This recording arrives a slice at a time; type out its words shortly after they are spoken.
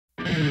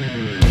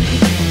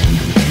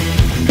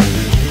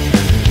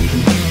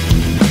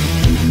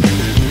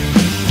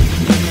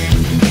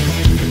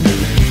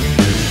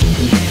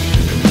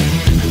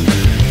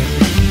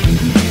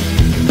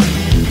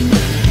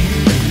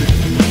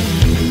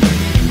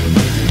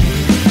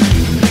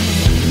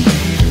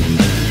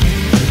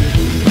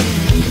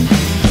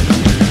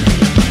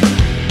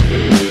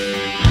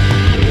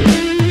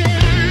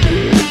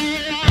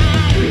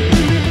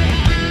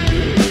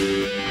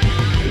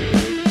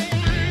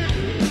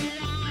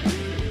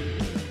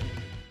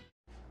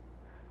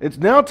It's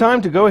now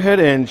time to go ahead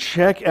and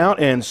check out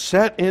and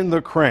set in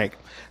the crank.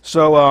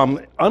 So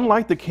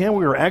unlike the cam,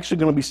 we are actually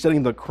going to be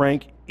setting the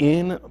crank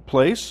in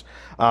place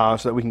so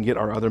that we can get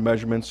our other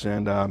measurements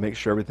and make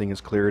sure everything is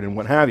cleared and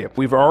what have you.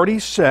 We've already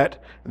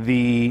set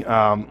the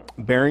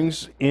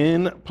bearings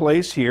in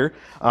place here,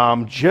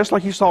 just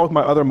like you saw with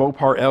my other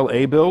MOPAR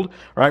LA build,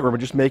 right, where we're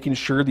just making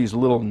sure these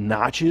little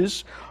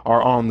notches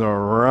are on the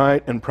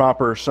right and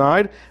proper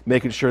side,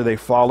 making sure they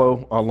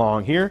follow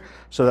along here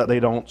so that they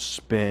don't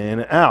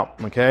spin out,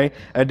 okay?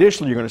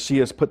 Additionally, you're going to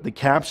see us put the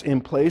caps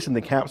in place, and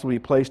the caps will be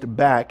placed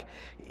back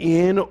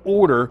in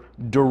order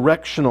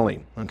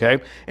directionally, okay?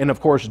 And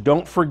of course,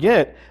 don't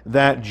forget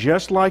that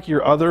just like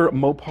your other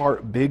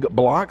MOPAR big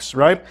blocks,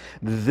 right,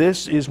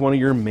 this is one of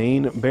your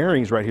main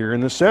bearings right here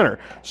in the center.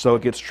 So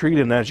it gets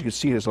treated, and as you can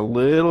see, it's a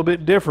little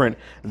bit different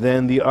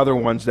than the other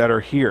ones that are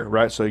here,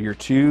 right? So your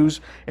 2s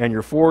and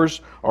your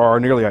 4s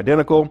are nearly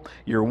identical.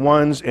 Your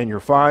 1s and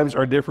your 5s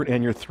are different,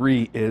 and your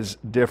 3 is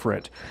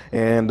different.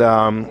 And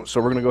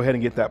so we're gonna go ahead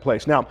and get that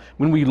placed. Now,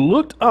 when we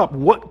looked up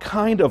what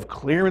kind of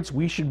clearance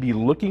we should be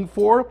looking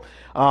for,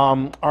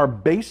 our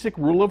basic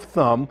rule of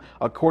thumb,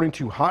 according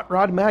to Hot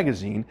Rod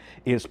Magazine,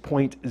 is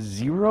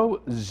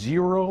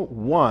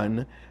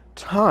 0.001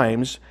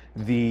 times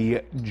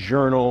the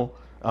journal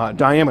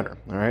diameter.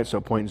 All right,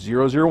 so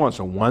 0.001,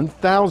 so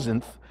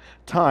 1,000th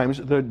times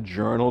the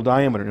journal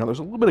diameter. Now, there's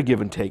a little bit of give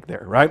and take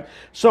there, right?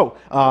 So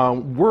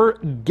we're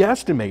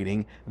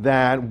guesstimating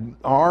that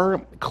our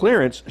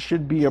clearance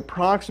should be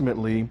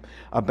approximately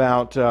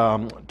about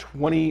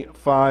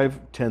 25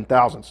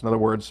 10,000ths. In other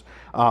words,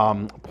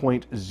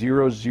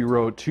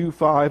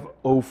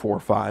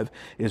 0.0025045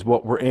 is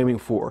what we're aiming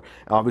for.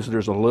 Obviously,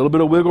 there's a little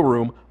bit of wiggle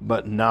room,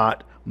 but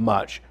not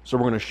much. So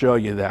we're going to show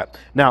you that.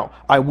 Now,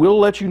 I will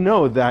let you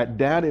know that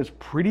Dad is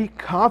pretty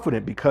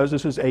confident, because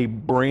this is a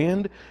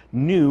brand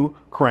new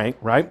crank,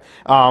 right,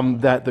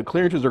 that the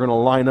clearances are going to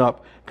line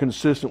up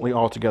consistently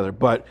all together.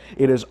 But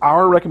it is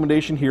our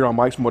recommendation here on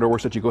Mike's Motor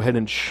Works that you go ahead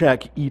and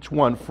check each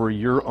one for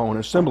your own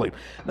assembly.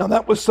 Now,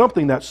 that was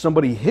something that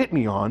somebody hit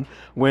me on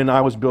when I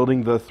was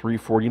building the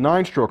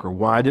 349 stroker.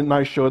 Why didn't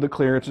I show the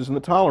clearances and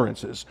the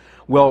tolerances?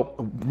 Well,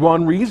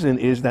 one reason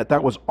is that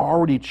that was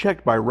already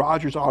checked by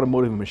Roger's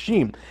Automotive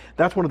Machine.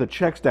 That's one of the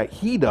checks that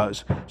he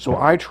does, so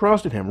I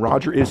trusted him.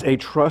 Roger is a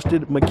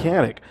trusted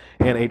mechanic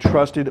and a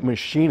trusted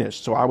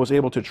machinist, so I was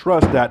able to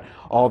trust that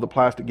all the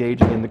plastic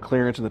gauging and the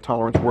clearance and the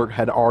tolerance work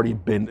had already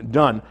been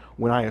done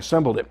when I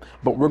assembled it.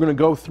 But we're going to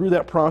go through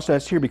that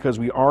process here because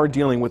we are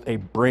dealing with a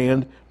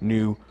brand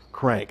new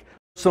crank.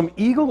 Some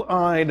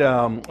eagle-eyed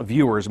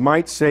viewers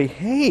might say,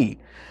 hey,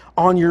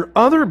 on your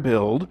other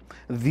build,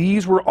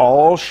 these were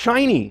all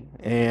shiny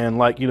and,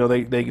 like, you know,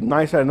 they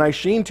had a nice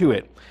sheen to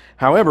it.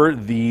 However,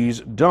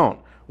 these don't.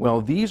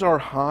 Well, these are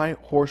high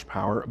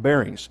horsepower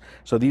bearings.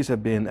 So these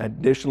have been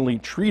additionally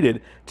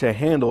treated to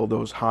handle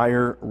those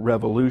higher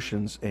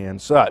revolutions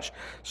and such.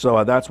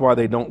 So that's why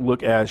they don't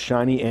look as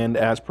shiny and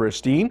as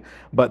pristine,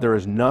 but there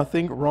is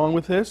nothing wrong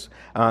with this.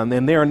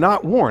 And they are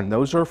not worn.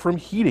 Those are from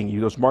heating.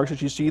 Those marks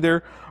that you see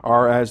there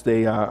are as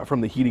they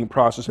from the heating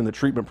process and the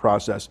treatment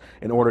process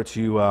in order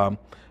to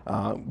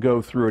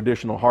go through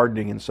additional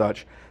hardening and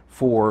such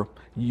for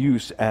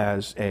use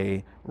as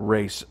a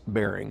race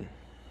bearing.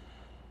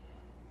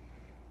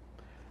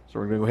 So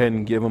we're going to go ahead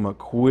and give them a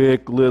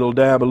quick little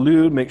dab of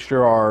lube, make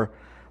sure our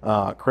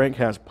crank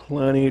has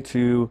plenty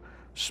to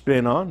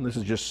spin on. This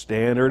is just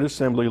standard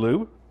assembly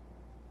lube.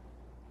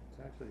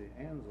 It's actually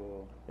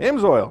AMSOIL.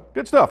 AMSOIL,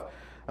 good stuff.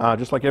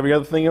 Just like every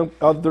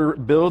other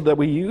build that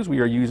we use, we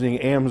are using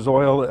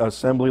AMSOIL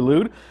assembly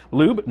lube,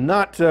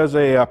 not as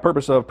a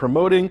purpose of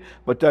promoting,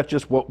 but that's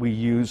just what we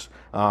use,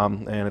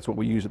 and it's what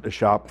we use at the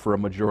shop for a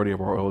majority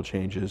of our oil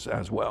changes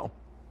as well.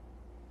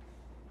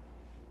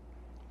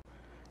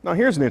 Now,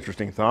 here's an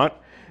interesting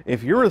thought.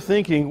 If you're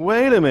thinking,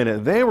 wait a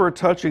minute, they were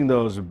touching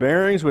those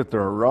bearings with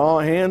their raw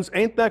hands,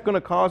 ain't that going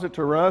to cause it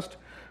to rust?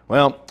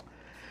 Well,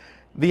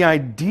 the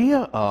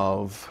idea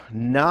of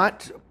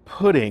not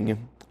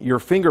putting your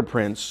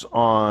fingerprints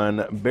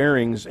on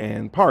bearings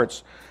and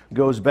parts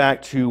goes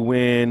back to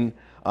when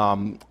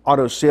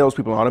auto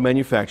salespeople and auto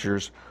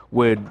manufacturers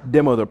would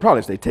demo their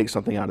products. They take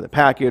something out of the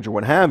package or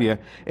what have you,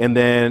 and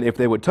then if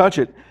they would touch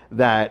it,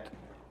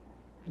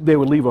 they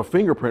would leave a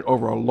fingerprint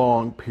over a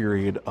long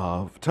period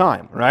of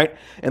time, right?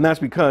 And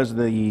that's because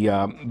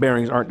the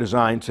bearings aren't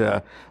designed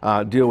to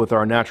deal with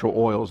our natural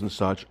oils and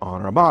such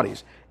on our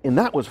bodies. And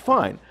that was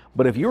fine.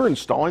 But if you're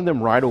installing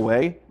them right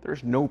away,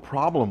 there's no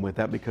problem with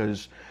that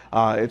because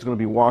it's going to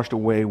be washed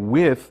away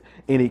with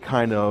any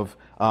kind of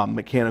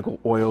mechanical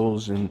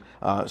oils and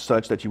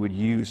such that you would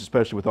use,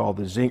 especially with all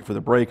the zinc for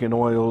the break-in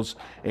oils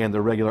and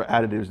the regular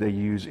additives they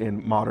use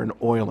in modern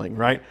oiling,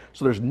 right?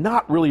 So there's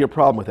not really a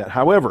problem with that.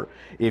 However,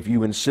 if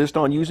you insist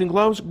on using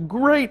gloves,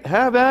 great,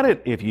 have at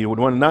it. If you would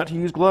want not to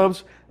use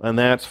gloves, then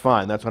that's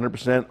fine. That's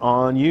 100%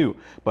 on you.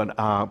 But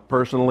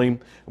personally,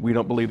 we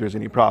don't believe there's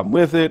any problem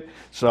with it,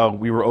 so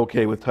we were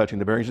okay with touching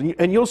the bearings.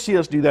 And you'll see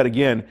us do that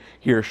again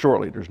here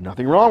shortly. There's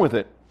nothing wrong with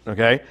it,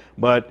 okay?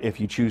 But if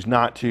you choose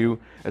not to,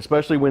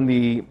 especially when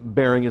the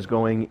bearing is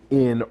going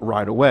in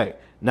right away.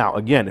 Now,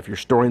 again, if you're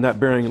storing that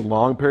bearing a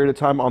long period of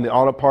time on the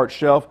auto parts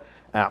shelf,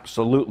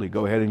 absolutely,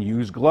 go ahead and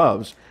use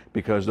gloves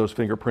because those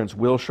fingerprints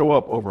will show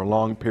up over a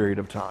long period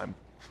of time.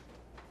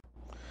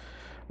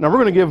 Now we're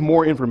going to give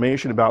more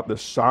information about the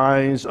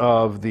size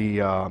of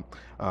the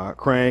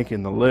crank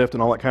and the lift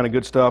and all that kind of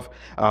good stuff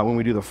when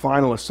we do the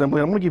final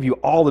assembly. I'm going to give you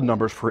all the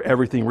numbers for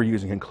everything we're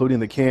using, including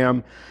the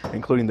cam,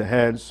 including the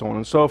heads, so on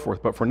and so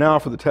forth. But for now,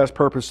 for the test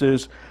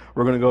purposes,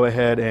 we're going to go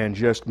ahead and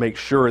just make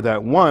sure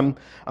that one,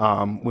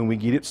 when we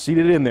get it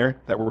seated in there,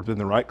 that we're within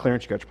the right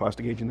clearance. You got your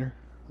Plastigauge in there?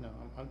 No,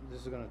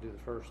 this is going to do the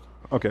first.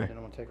 Okay. Then I'm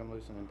going to take them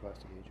loose and then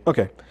Plastigauge it.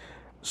 Okay.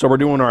 So we're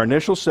doing our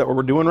initial set. What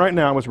we're doing right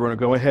now is we're going to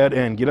go ahead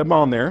and get them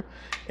on there,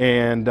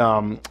 and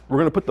we're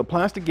going to put the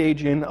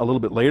Plastigauge in a little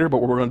bit later, but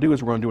what we're going to do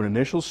is we're going to do an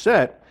initial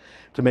set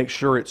to make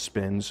sure it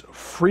spins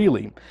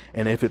freely.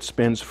 And if it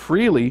spins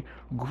freely,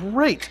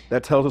 great.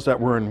 That tells us that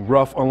we're in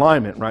rough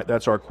alignment, right?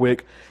 That's our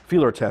quick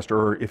feeler test,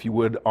 or if you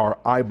would, our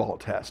eyeball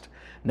test.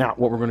 Now,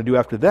 what we're going to do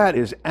after that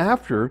is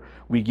after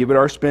we give it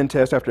our spin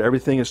test, after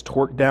everything is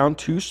torqued down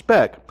to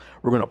spec,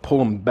 we're going to pull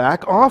them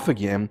back off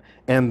again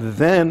and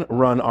then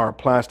run our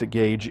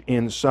Plastigauge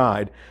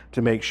inside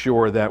to make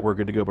sure that we're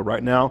good to go. But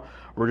right now,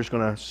 we're just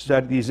going to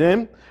set these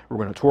in. We're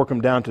going to torque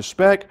them down to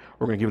spec.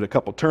 We're going to give it a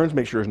couple turns,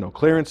 make sure there's no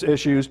clearance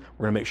issues.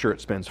 We're going to make sure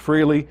it spins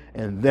freely,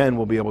 and then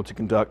we'll be able to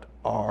conduct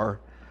our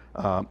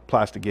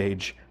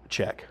Plastigauge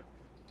check.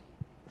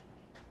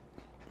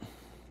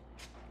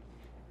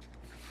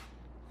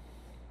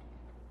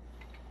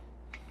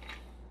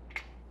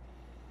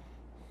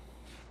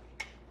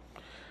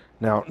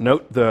 Now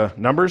note the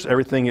numbers,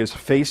 everything is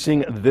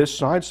facing this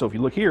side. So if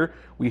you look here,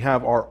 we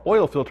have our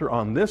oil filter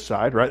on this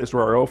side, right? This is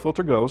where our oil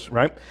filter goes,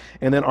 right?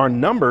 And then our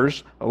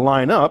numbers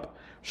line up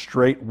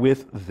straight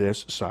with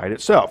this side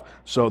itself.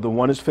 So the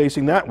one is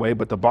facing that way,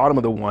 but the bottom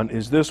of the one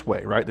is this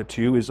way, right? The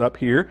 2 is up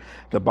here,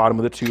 the bottom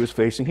of the 2 is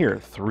facing here.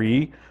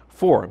 3,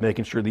 4,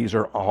 making sure these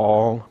are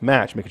all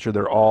matched, making sure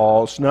they're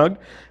all snug,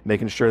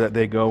 making sure that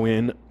they go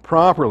in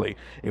properly.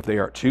 If they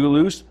are too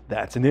loose,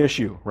 that's an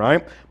issue,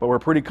 right? But we're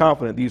pretty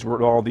confident these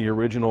were all the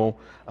original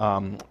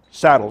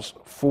saddles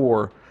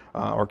for,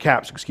 or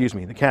caps, excuse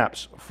me, the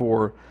caps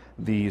for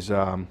these,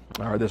 or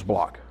this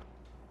block.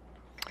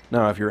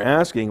 Now, if you're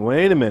asking,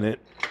 wait a minute,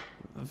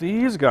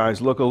 these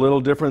guys look a little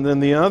different than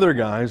the other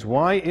guys.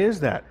 Why is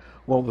that?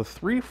 Well, the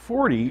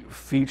 340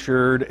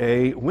 featured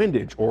a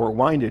windage or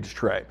windage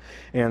tray.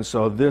 And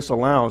so this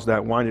allows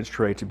that windage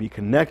tray to be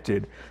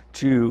connected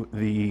to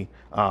the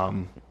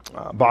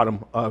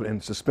bottom of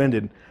and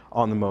suspended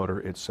on the motor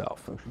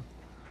itself.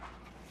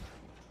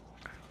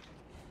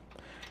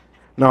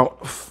 Now,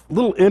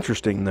 little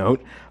interesting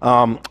note,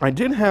 I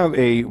did have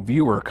a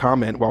viewer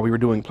comment while we were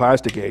doing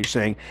Plastigauge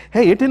saying,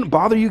 hey, it didn't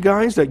bother you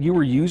guys that you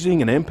were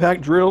using an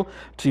impact drill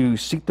to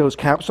seat those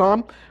caps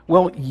on?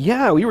 Well,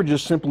 yeah, we were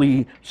just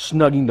simply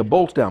snugging the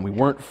bolts down. We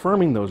weren't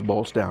firming those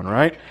bolts down,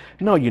 right?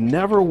 No, you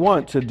never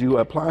want to do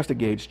a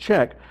Plastigauge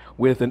check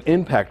with an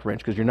impact wrench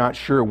because you're not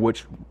sure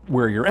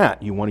where you're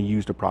at. You want to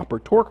use the proper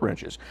torque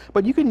wrenches.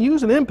 But you can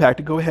use an impact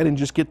to go ahead and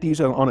just get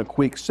these on a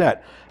quick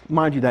set.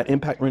 Mind you, that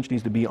impact wrench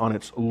needs to be on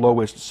its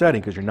lowest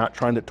setting because you're not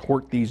trying to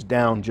torque these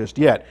down just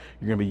yet.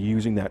 You're going to be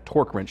using that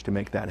torque wrench to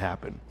make that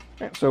happen.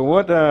 So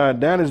what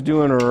Dad is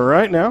doing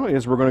right now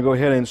is we're going to go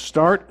ahead and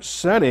start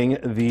setting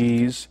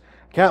these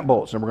cap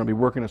bolts, and we're going to be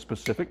working a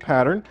specific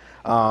pattern.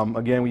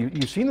 Again,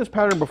 you've seen this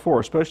pattern before,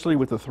 especially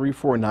with the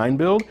 349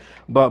 build,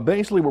 but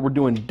basically what we're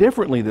doing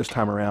differently this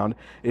time around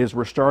is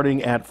we're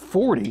starting at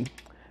 40,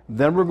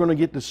 then we're going to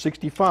get to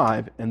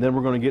 65, and then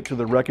we're going to get to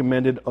the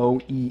recommended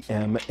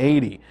OEM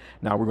 80.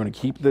 Now we're going to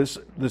keep this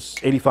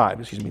 85,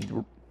 excuse me,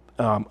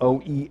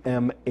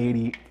 OEM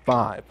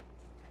 85.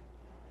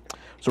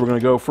 So we're going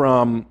to go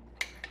from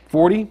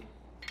 40,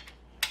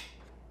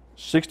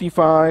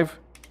 65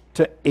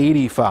 to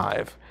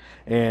 85.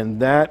 And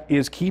that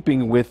is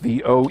keeping with the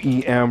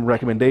OEM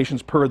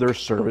recommendations per their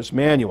service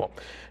manual.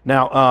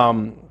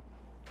 Now,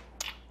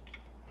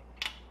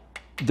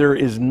 there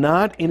is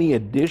not any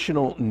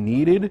additional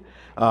needed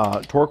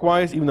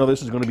torque-wise, even though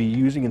this is going to be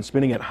using and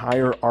spinning at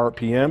higher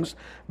RPMs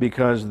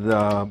because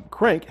the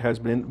crank has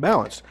been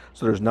balanced.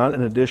 So there's not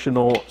an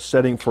additional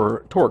setting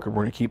for torque. We're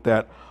going to keep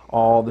that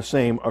all the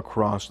same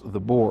across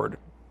the board.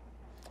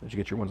 Did you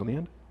get your ones on the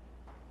end?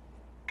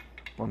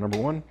 On number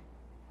 1.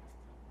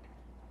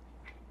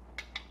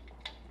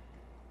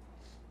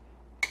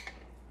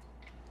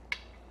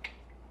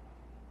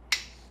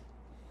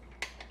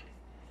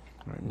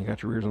 All right, and you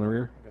got your rears on the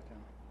rear? I got them.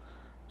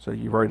 So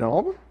you've already done all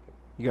of them?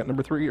 You got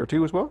number 3 or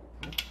 2 as well?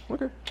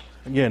 Okay.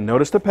 Again,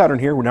 notice the pattern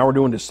here. Now we're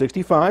doing to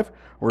 65.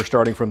 We're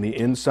starting from the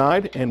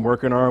inside and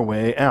working our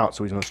way out.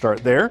 So he's going to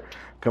start there,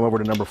 come over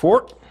to number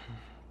 4.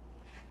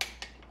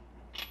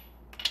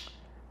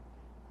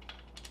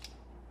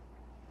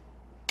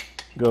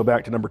 Go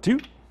back to number 2.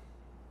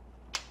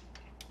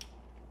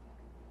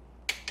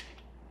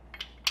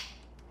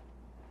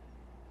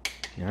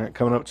 All right,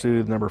 coming up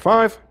to number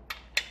 5.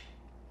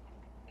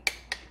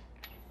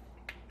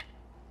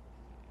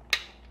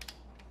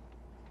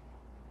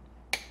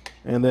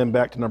 And then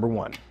back to number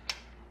 1.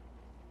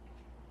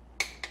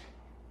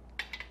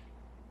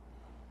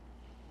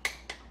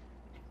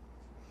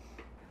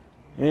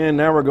 And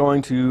now we're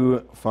going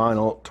to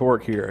final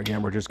torque here.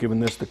 Again, we're just giving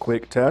this the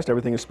quick test.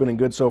 Everything is spinning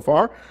good so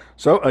far.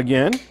 So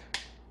again,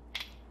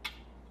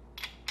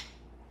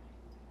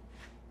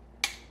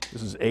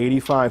 this is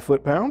 85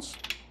 foot-pounds.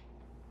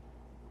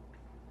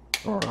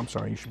 Or I'm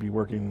sorry, you should be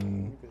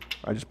working,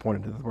 I just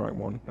pointed to the right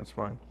one. That's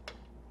fine.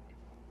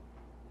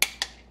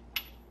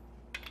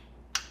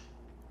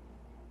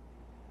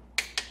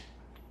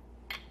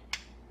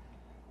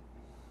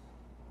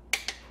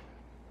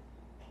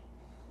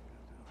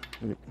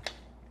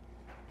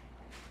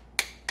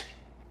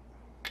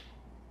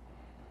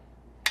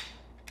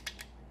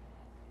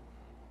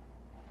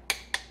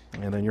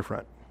 And then your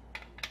front.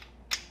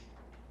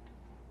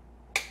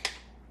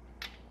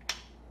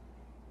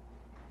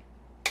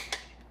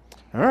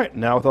 All right,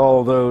 now with all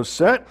of those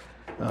set,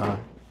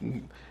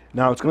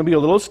 now it's going to be a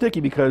little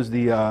sticky because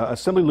the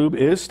assembly lube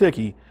is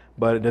sticky,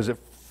 but does it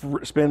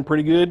spin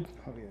pretty good?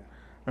 Oh, yeah.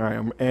 All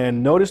right,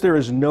 and notice there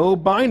is no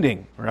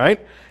binding,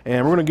 right?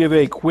 And we're going to give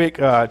a quick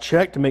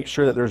check to make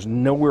sure that there's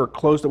nowhere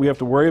close that we have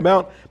to worry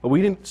about, but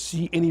we didn't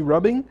see any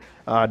rubbing.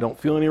 Don't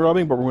feel any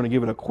rubbing, but we're going to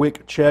give it a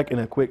quick check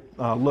and a quick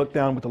look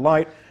down with the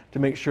light to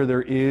make sure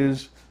there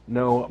is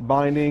no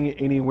binding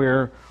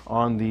anywhere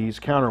on these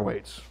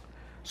counterweights.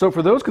 So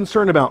for those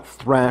concerned about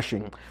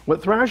thrashing,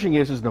 what thrashing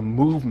is the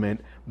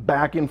movement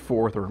back and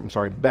forth, or I'm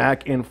sorry,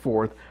 back and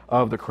forth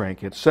of the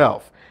crank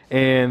itself.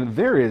 And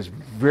there is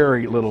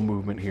very little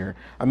movement here.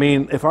 I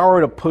mean, if I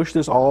were to push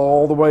this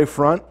all the way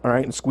front, all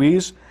right, and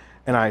squeeze,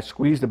 and I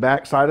squeeze the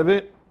back side of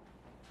it,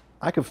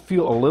 I could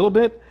feel a little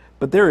bit,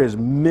 but there is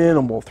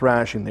minimal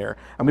thrashing there.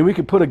 I mean, we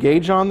could put a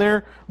gauge on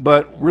there,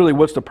 but really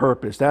what's the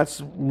purpose?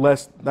 That's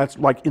less, that's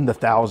like in the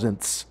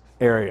thousandths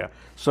area.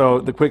 So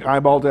the quick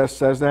eyeball test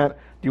says that.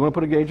 Do you want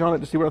to put a gauge on it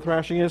to see what a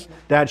thrashing is?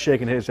 Dad's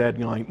shaking his head,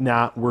 you know, like,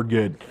 nah, we're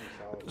good.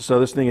 So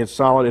this thing is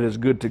solid, it is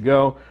good to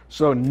go.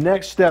 So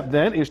next step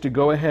then is to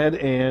go ahead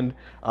and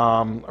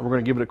we're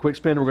going to give it a quick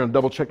spin. We're going to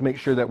double check to make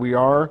sure that we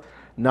are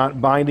not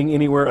binding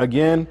anywhere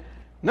again.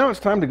 Now it's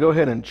time to go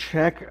ahead and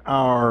check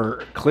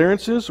our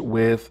clearances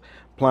with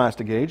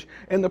Plastigauge.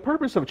 And the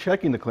purpose of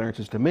checking the clearance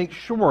is to make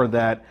sure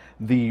that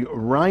the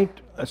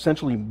right,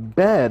 essentially,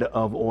 bed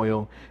of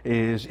oil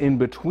is in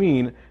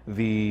between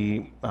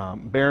the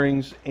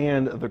bearings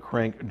and the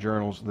crank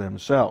journals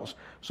themselves.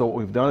 So what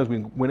we've done is we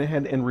went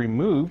ahead and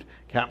removed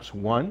caps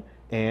 1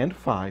 and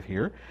 5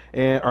 here,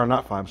 and, or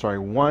not 5, sorry,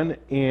 1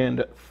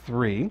 and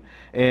 3,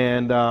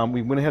 and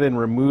we went ahead and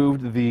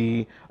removed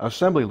the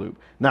assembly loop.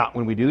 Now,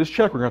 when we do this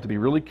check, we're going to have to be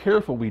really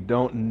careful we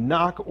don't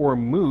knock or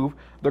move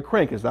the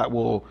crank, as that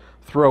will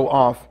throw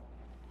off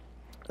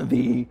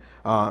the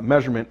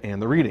measurement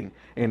and the reading.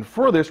 And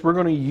for this, we're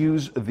going to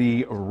use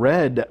the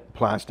red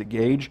plastic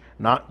gauge,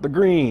 not the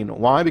green.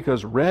 Why?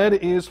 Because red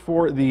is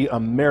for the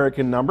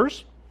American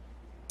numbers,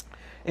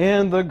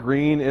 and the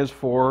green is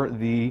for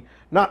the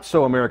not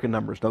so American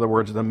numbers, in other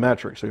words, the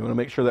metric. So you want to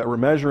make sure that we're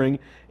measuring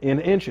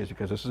in inches,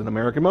 because this is an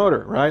American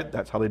motor, right?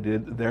 That's how they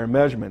did their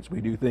measurements. We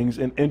do things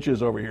in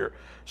inches over here.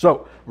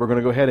 So we're going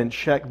to go ahead and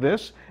check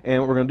this, and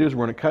what we're going to do is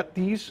we're going to cut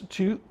these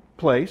to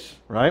place,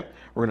 right?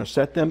 We're going to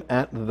set them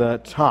at the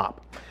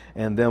top.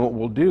 And then what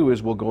we'll do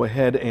is we'll go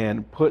ahead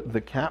and put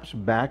the caps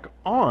back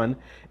on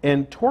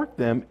and torque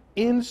them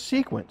in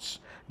sequence,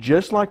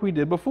 just like we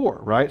did before,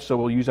 right? So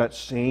we'll use that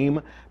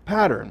same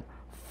pattern,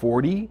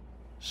 40,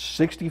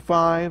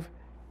 65,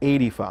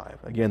 85.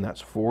 Again,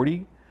 that's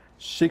 40,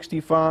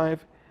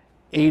 65,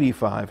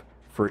 85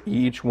 for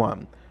each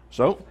one.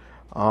 So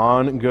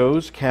on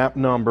goes cap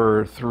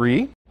number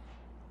 3.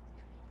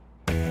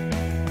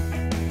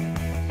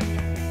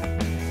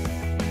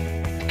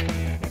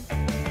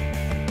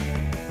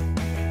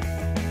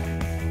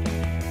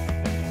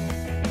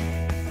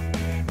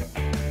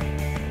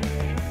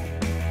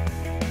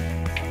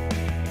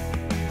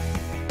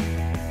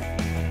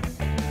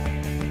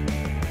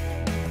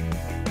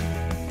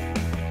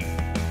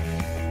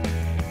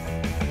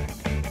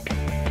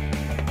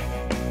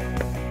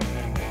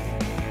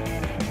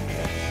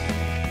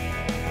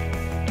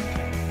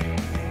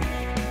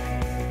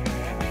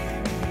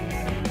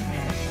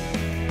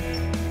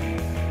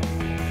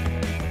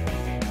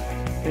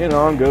 And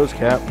on goes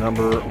cap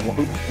number 1. Oops,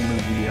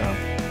 move the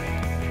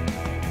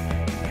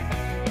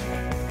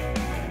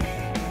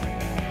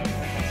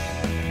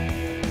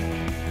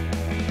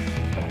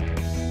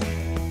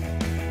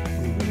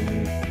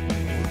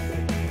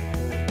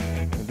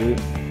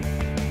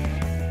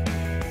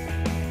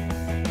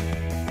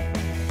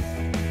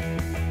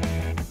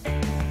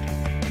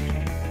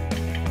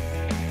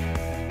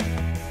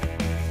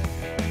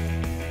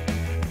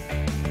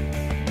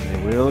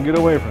will get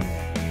away from you.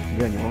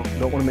 Again,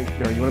 don't want to make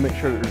sure, you want to make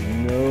sure that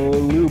there's no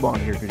lube on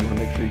here because you want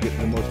to make sure you get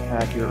the most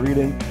accurate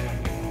reading.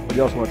 But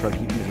you also want to try to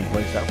keep these in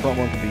place. That front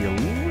one can be a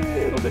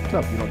little bit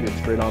tough. You don't get it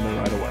straight on there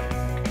right away.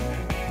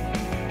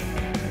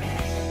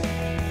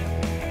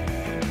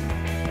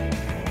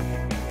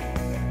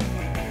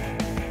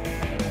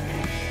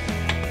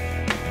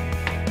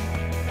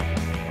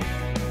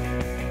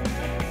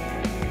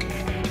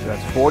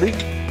 That's 40.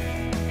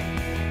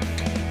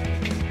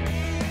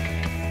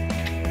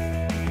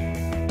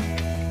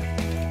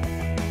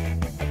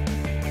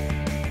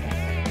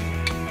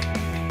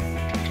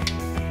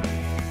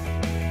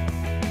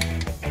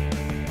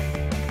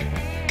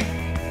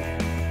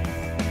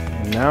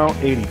 And now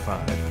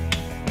 85.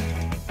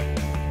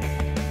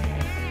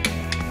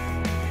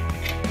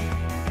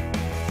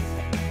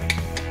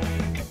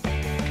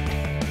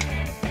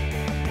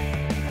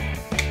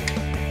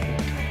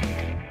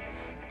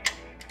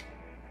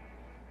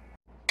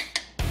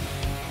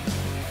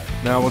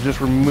 Now we'll just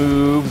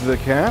remove the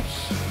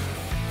caps.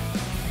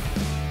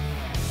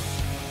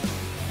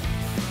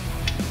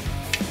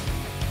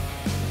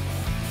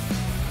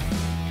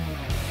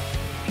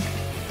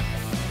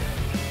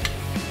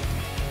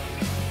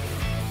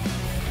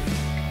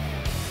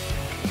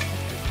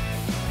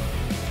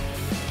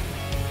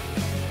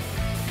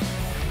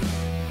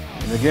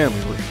 And again,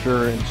 we were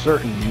sure and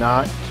certain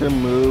not to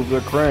move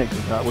the crank,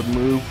 because that would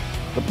move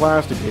the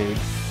Plastigauge,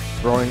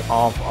 throwing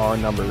off our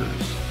numbers.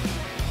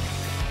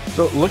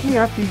 So looking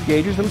at the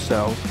gauges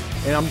themselves,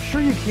 and I'm sure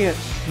you can't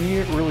see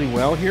it really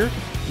well here,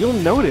 you'll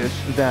notice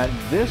that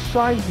this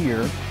side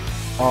here,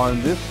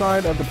 on this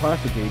side of the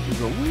Plastigauge,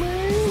 is a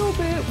little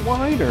bit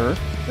wider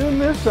than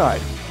this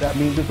side. That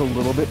means it's a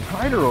little bit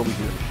tighter over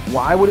here.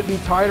 Why would it be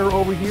tighter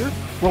over here?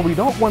 Well, we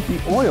don't want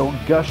the oil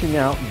gushing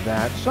out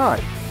that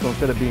side. So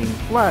instead of being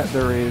flat,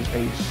 there is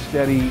a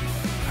steady,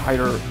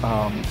 tighter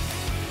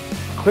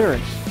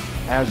clearance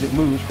as it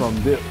moves from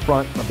the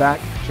front, the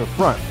back to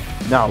front.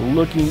 Now,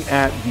 looking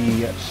at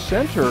the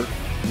center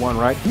one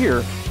right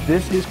here,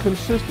 this is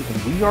consistent,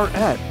 and we are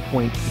at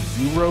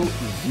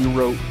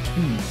 0.002.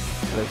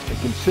 That's a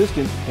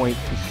consistent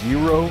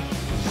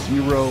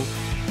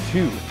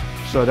 0.002.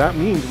 So that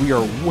means we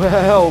are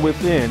well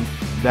within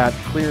that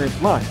clearance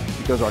line,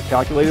 because our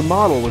calculated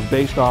model was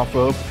based off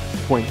of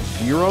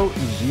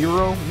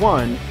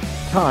 0.001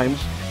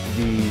 times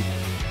the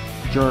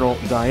journal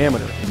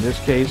diameter. In this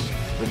case,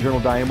 the journal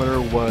diameter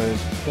was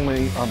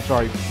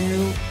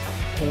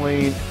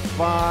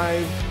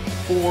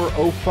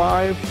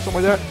 2.5405, something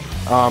like that.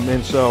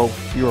 And so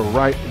you're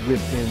right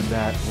within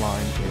that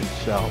line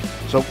itself.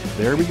 So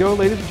there we go,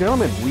 ladies and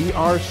gentlemen. We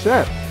are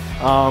set.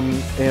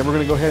 And we're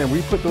going to go ahead and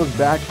re-put those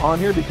back on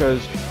here,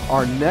 because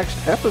our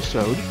next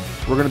episode,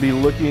 we're going to be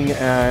looking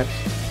at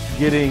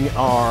getting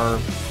our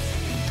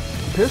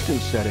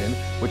pistons set in,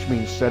 which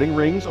means setting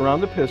rings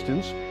around the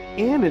pistons,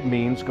 and it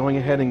means going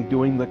ahead and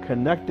doing the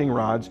connecting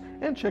rods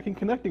and checking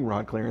connecting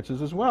rod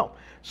clearances as well.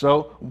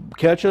 So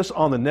catch us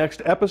on the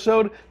next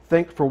episode.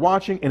 Thanks for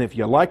watching, and if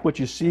you like what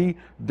you see,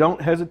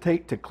 don't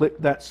hesitate to click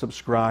that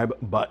subscribe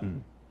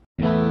button.